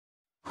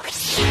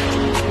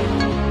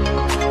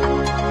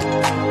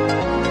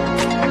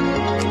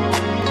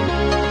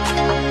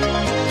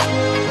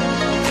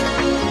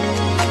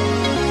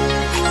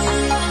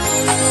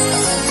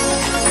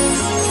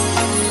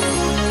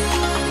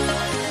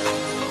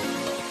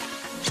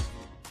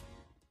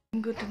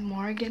Good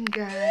morning,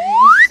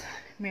 guys!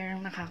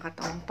 Merong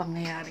nakakataong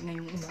pangyayari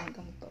ngayong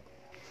umagang to.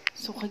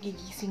 So,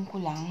 kagigising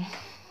ko lang.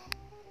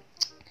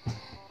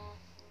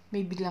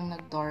 May biglang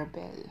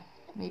nag-doorbell.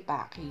 May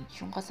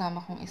package. Yung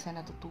kasama kong isa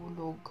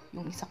natutulog.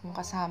 Yung isa kong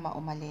kasama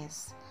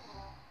umalis.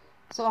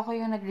 So, ako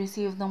yung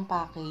nag-receive ng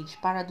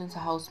package para dun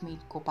sa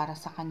housemate ko para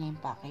sa kanya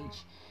yung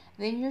package.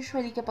 Then,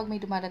 usually, kapag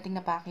may dumadating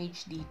na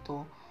package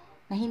dito,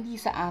 na hindi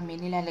sa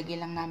amin, nilalagay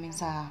lang namin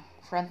sa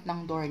front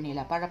ng door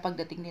nila para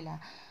pagdating nila,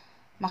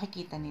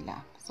 makikita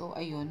nila. So,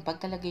 ayun,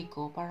 pagkalagay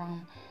ko,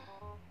 parang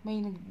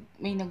may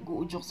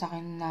nag-uudyok sa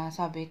akin na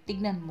sabi,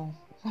 tignan mo.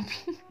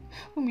 Sabi,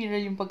 umira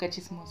yung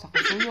pagkachismosa ko.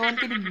 So, yun,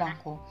 tinignan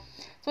ko.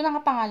 So,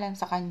 nakapangalan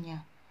sa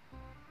kanya.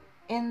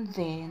 And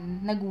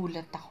then,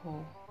 nagulat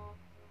ako.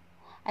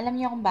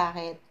 Alam niyo kung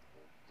bakit?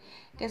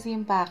 Kasi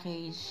yung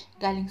package,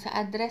 galing sa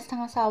address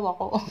ng asawa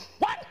ko.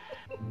 What?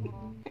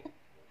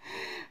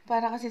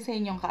 Para kasi sa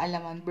inyong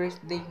kaalaman,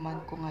 birthday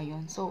month ko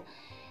ngayon. So,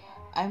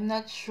 I'm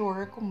not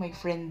sure kung may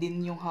friend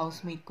din yung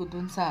housemate ko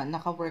dun sa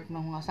naka-work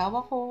ng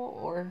asawa ko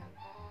or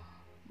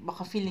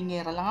baka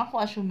feelingera lang ako,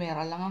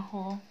 asumera lang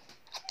ako.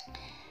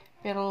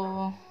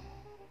 Pero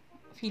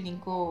feeling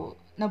ko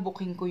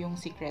nabuking ko yung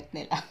secret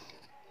nila.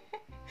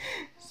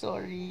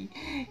 Sorry.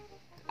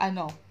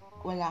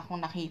 Wala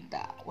akong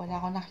nakita, wala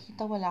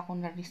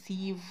akong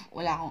na-receive,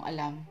 wala akong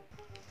alam.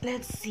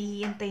 Let's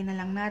see, hintay na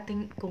lang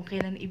natin kung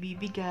kailan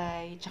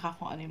ibibigay,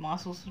 tsaka kung ano yung mga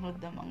susunod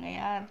na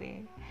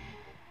mangyayari.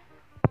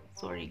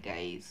 Sorry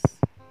guys,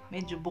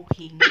 medyo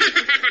booking.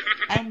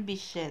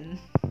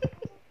 Ambition.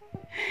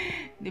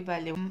 Di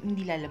ba,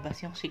 hindi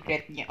lalabas yung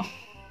secret niyo.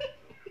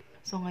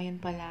 So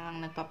ngayon pa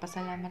lang,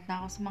 nagpapasalamat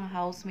na ako sa mga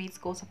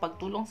housemates ko sa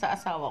pagtulong sa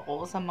asawa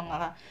ko sa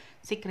mga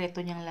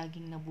sikreto niyang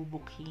laging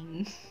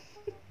nabubuking.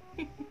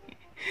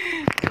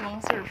 Sa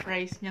mga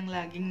surprise niyang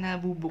laging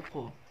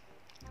nabubuko.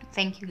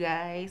 Thank you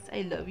guys.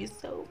 I love you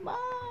so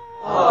much.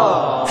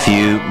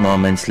 Few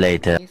moments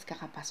later. Guys,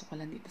 kakapasok ko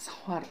lang dito sa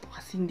kwarto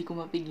kasi hindi ko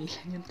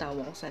mapigilan yung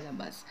tawa ko sa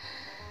labas.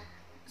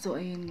 So,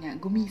 ayun nga.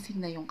 Gumising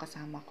na yung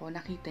kasama ko.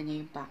 Nakita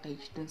niya yung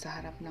package dun sa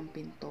harap ng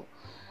pinto.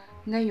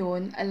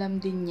 Ngayon,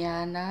 alam din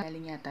niya na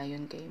galing yata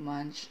yun kay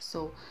Munch.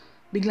 So,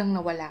 biglang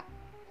nawala.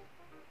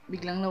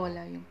 Biglang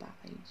nawala yung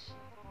package.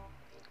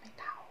 May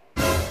tao.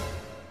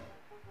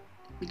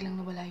 Biglang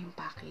nawala yung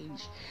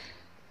package.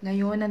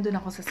 Ngayon, nandun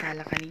ako sa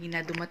sala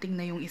kanina. Dumating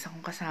na yung isa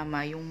kong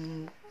kasama,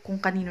 yung kung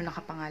kanino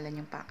nakapangalan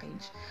yung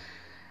package.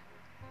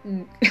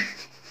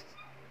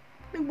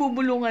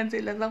 Nagbubulungan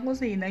sila sa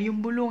kusina.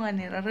 Yung bulungan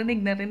nila,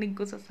 rinig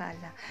ko sa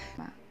sala.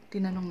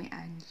 Tinanong ni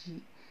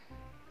Angie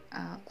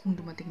kung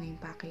dumating na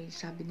yung package.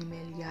 Sabi ni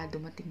Melia,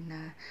 dumating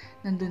na.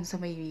 Nandun sa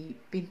may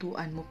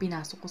pintuan mo,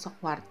 pinasok ko sa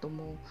kwarto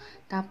mo.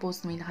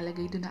 Tapos may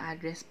nakalagay doon na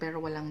address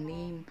pero walang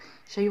name.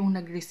 Siya yung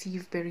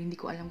nag-receive pero hindi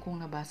ko alam kung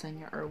nabasa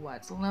niya or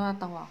what. So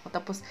natatawa ako.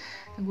 Tapos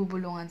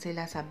nagbubulungan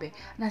sila. Sabi,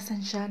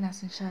 nasan siya?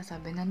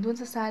 Sabi, nandun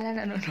sa sala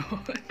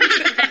nanonood.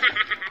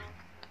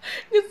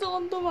 Gusto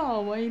kong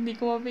tumawa. Hindi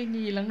ko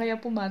mapigilan.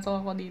 Kaya pumasok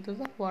ako dito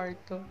sa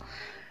kwarto.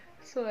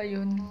 So,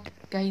 ayun.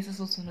 Guys,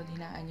 sa susunod,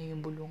 hinaan nyo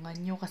yung bulungan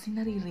nyo kasi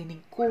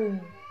naririnig ko.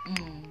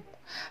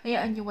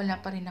 Hayaan nyo,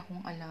 wala pa rin akong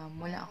alam.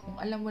 Wala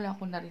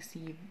akong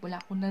na-receive. Wala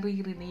akong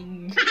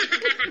naririnig.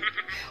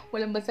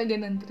 Walang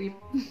basagan ng trip.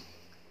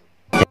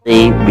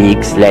 3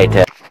 weeks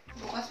later.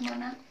 Bukas mo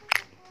na.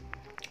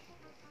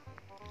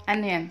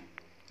 Ano yan?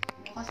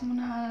 Bukas mo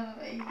na.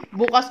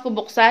 Bukas ko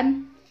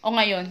buksan? O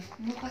ngayon?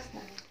 Bukas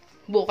na.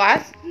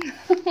 Bukas?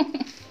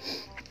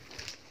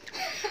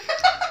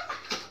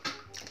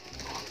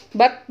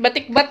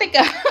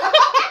 Batik-batik ah.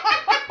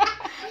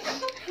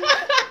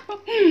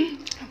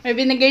 May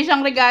binigay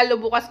siyang regalo,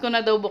 bukas ko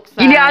na daw buksan.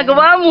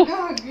 Ginagawa mo!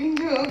 5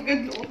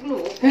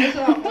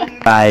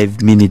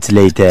 minutes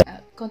later.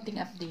 Konting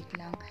update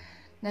lang.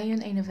 Ngayon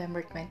ay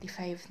November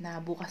 25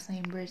 na. Bukas na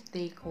yung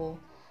birthday ko.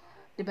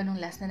 Diba nung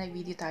last na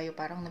nag-video tayo,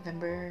 parang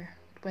November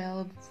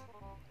 12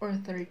 or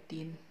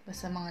 13.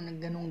 Basta mga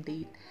nagganong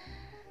date.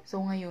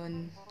 So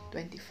ngayon,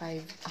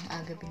 25, ang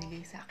aga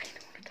binigay sa akin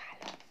ng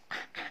regalo.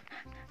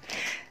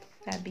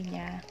 Sabi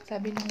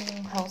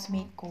ng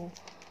housemate ko,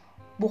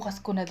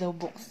 bukas ko na daw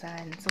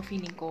buksan. So,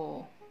 feeling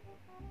ko,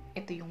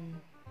 ito yung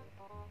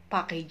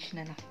package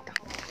na nakita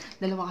ko.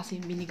 Dalawa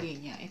kasi yung binigay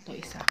niya. Ito,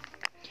 isa.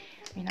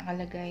 May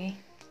nakalagay,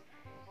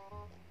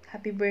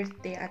 Happy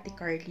birthday, Ate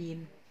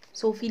Carlene.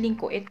 So, feeling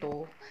ko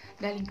ito,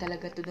 galing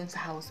talaga to dun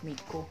sa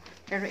housemate ko.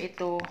 Pero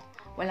ito,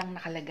 walang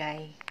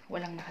nakalagay.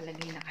 Walang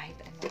nakalagay na kahit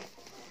ano.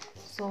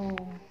 So,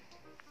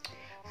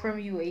 from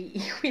UAE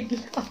with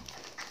love.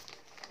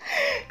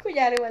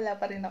 Kunyari, wala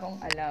pa rin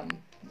akong alam.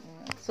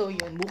 So,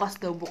 yun.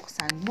 Bukas daw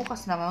buksan.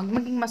 Bukas na.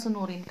 Maging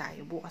masunurin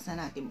tayo. Bukas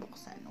na natin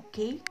buksan.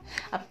 Okay?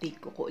 Update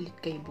ko ulit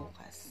kayo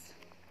bukas.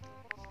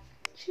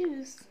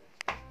 Cheers!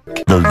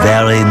 The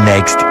very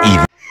next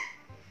evening.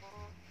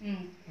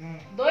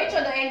 Deutsch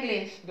oder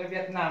English? Der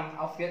Vietnam,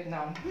 auf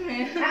Vietnam.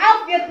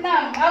 Auf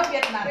Vietnam! Auf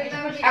Vietnam!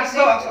 Ach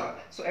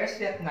so, erst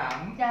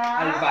Vietnam,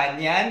 Ja.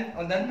 Albanien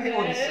und dann bei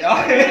uns.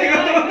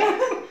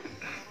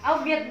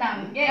 Auf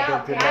Vietnam.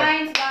 Ja,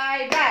 1,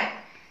 2, 3.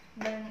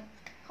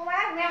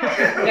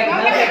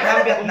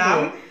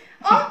 Vietnam.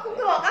 Oh,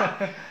 kukuha ka.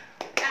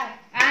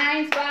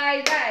 1,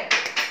 2, 3.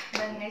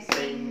 Mga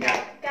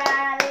singat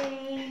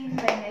kaling,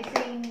 mga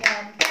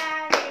singat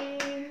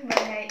kaling,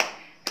 mga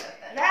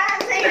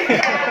rasing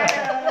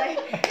kaling,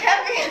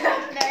 happy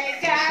birthday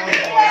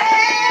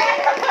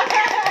kaling.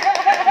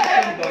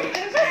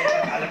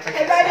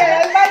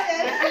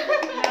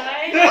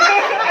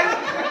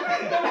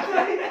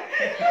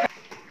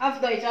 Auf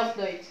Deutsch, auf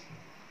Deutsch.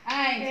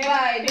 1, 2,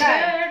 3.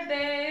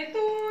 Birthday to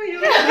you.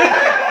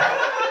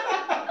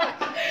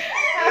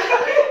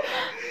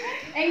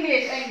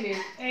 English,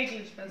 English.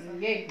 English pa sa.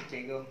 Okay.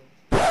 Okay, go.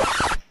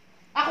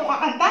 Ako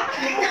kakanta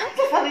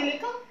sa sarili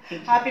ko.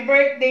 Happy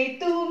birthday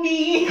to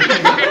me!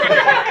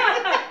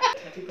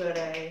 Happy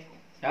birthday.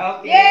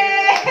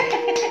 Yay!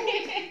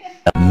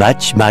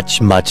 Much, much,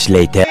 much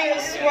later.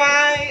 That's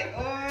why.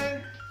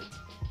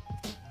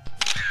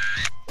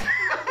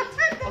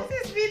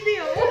 This is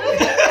video.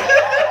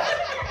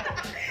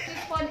 This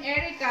is from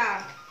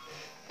Erica.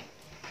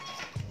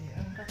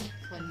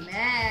 From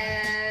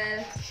Mel.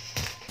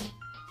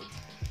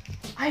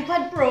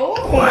 iPad Pro?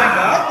 Oh my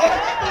god!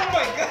 Oh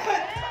my god!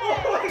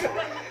 Oh my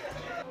god!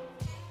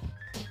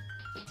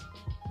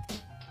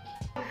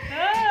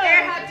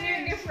 Der hat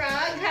hier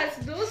gefragt,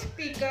 hast du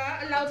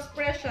Speaker,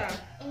 Lautsprecher?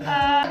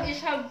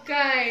 Ich habe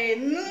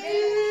keinen.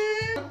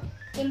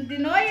 Und die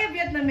neue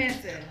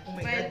Vietnamese. Oh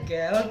my god,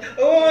 girl!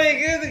 Oh my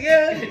god,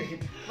 girl!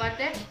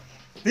 Warte.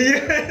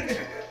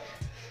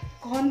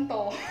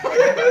 Konto.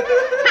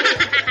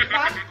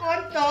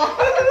 Bankkonto.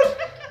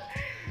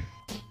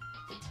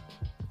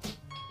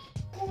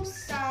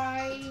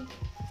 Gutschein.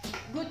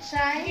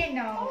 Gutschein?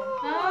 Genau.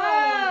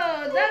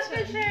 Oh, das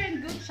war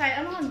schön. Gutschein.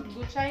 Ano ang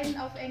Gutschein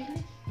auf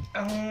English?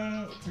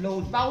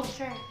 Load.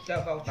 Voucher. Ja,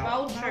 voucher.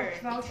 Voucher.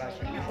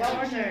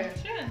 Voucher.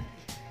 Schön.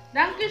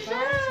 Dankeschön.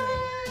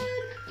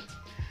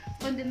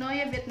 Von der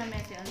neue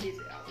Vietnamese an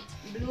diese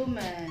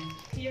Blumen.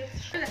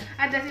 Jetzt.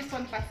 Das ist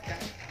von Pascal.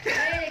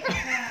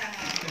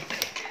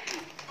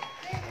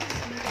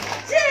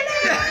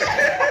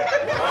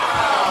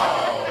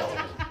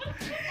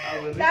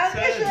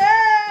 Dankeschön.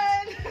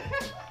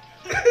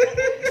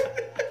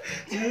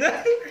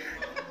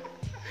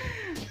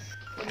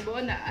 Von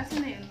Bona.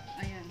 Asan na yun?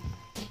 Ayan.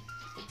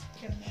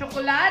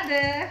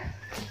 Schokolade.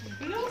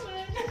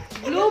 Blumen.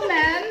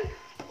 Blumen.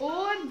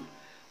 Und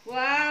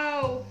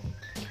wow.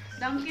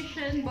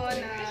 Dankeschön, Bona.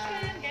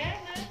 Schön,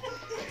 gerne.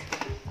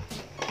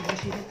 Was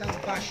ist das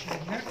Waschen,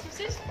 ne? Was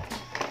ist?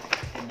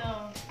 Genau,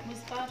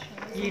 Mustache.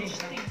 Hier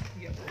ist das.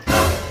 Ja.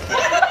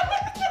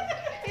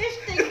 Ich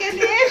stinke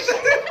nicht.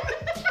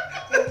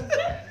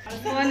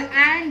 Von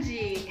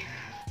Angie.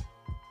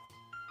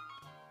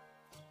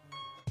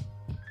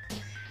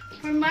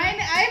 Für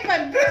meine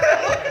iPad Pro.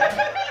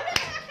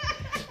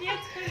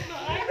 Jetzt kommt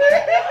noch ein.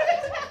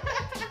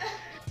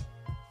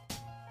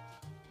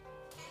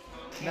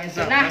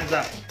 Langsam, na.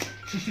 langsam.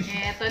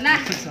 Eto na.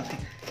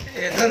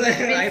 Ito na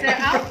yung Pizza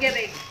iPad.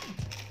 aufgeregt.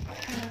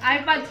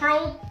 iPad Pro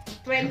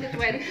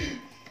 2020.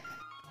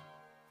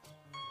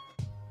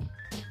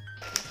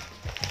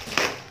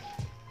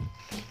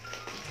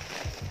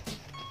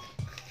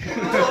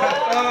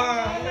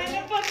 Ah.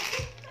 Meine Box.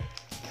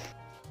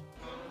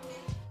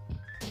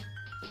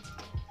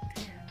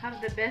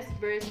 Have the best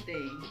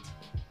birthday.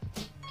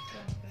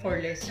 For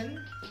lesson?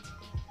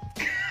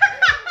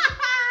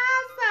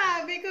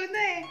 Sabi ko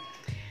na eh.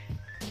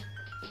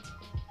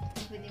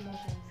 With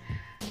emotions.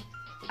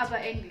 Aba,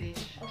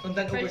 English. Und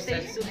dann First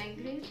stage übersetzen. to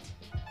English.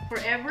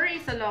 Forever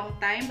is a long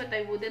time, but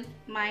I wouldn't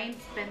mind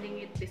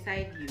spending it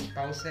beside you.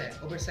 Pause.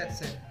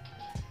 Übersetzen.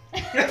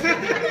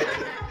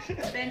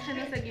 Attention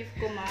na sa gift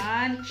ko,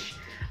 Munch.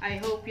 I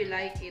hope you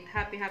like it.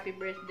 Happy, happy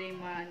birthday,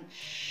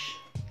 Munch.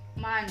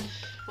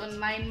 Munch. Von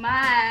mein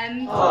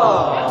Mann.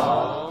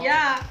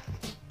 Ja.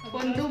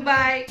 Von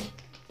Dubai.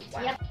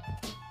 Yep.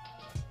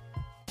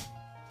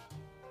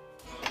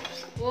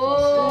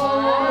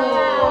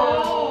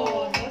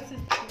 Oh. Das ist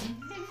schön.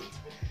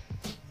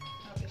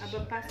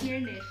 Aber pass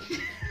mir nicht.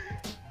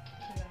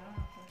 Klar.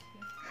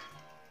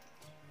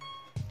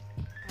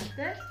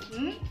 Warte.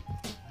 Hm?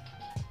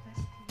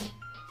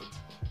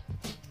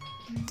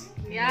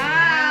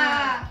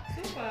 Ja.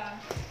 Super.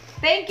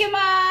 Thank you,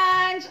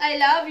 Munch. I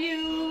love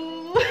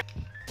you.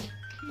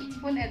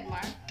 Von Edmar.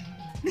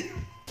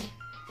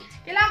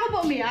 Kailangan ko ba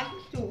umiyak?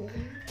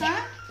 Ha?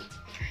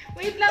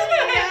 Wait lang,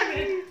 umiyak.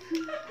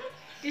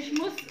 Ich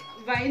muss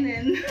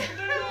weinen.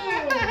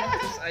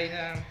 Das ist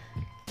eine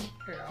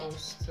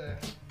heraus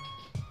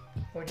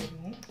vor dem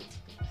Mund.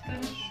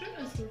 Ein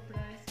schöner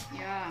Surprise.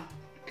 Ja.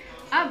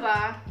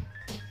 Aber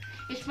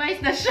ich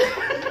weiß das schon.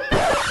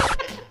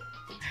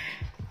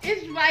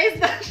 Ich weiß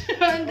das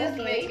schon,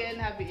 deswegen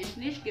habe ich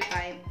nicht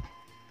geweint.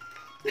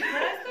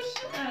 Weißt du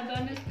schon? Ah,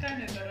 dann ist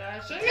keine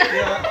Überraschung.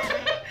 Ja,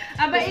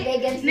 Aber ich,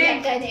 Deswegen sie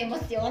haben nee, keine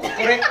Emotionen.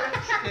 korrekt.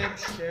 Stimmt,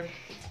 stimmt.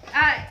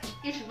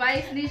 ich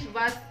weiß nicht,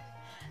 was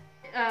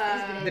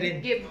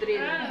Drin. gibt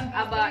drin.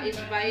 Ah, Aber was ich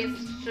drin war. weiß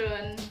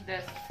schon,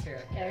 dass,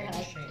 Ja, Er hat-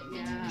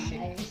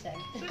 ja, Ein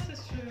Geschenk. Das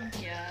ist schön.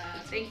 ja.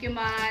 Thank you,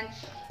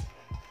 Munch.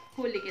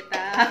 Huli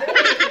kita.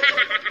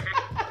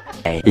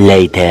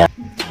 Later.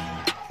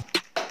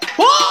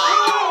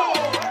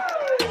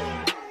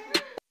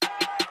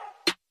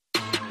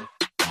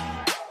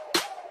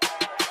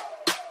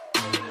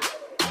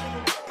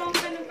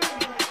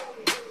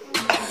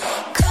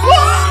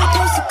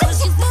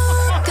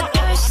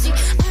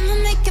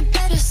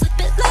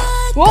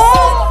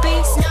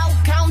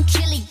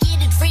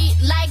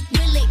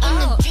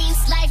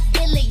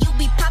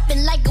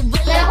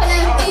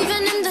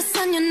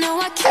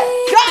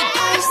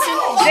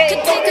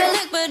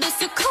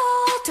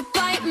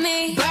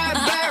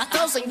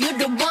 You're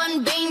the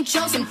one being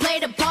chosen, play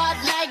the part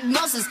like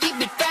Moses, keep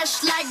it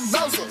fresh like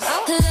roses.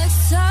 Looks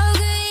so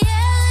good,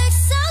 yeah, looks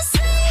so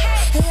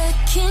sweet.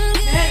 Looking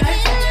good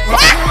in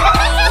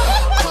the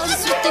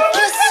clothes with the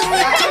kiss, so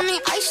you call me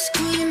ice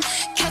cream.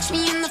 Catch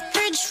me in the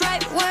fridge,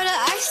 right where the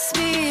ice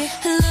be.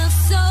 Looks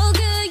so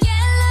good,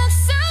 yeah, looks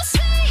so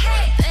sweet.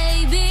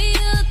 Baby,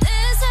 you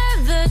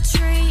deserve a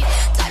treat.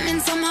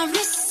 Diamonds on my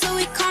wrist, so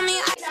we call me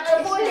ice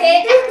cream.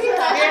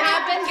 You're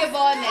having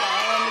gibones.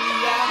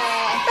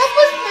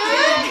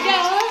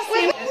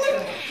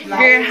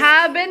 Wir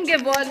haben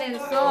gewonnen.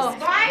 So.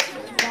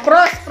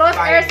 Prost,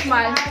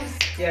 erstmal.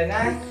 Yan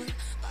na.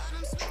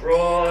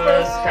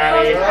 Prost,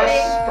 Kali.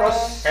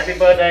 Prost. Happy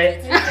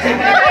birthday.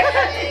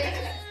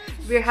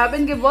 Wir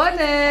haben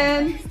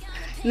gewonnen.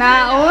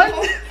 Na und?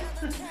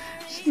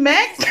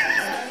 Schmeckt?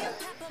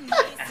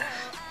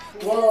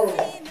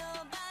 Wow.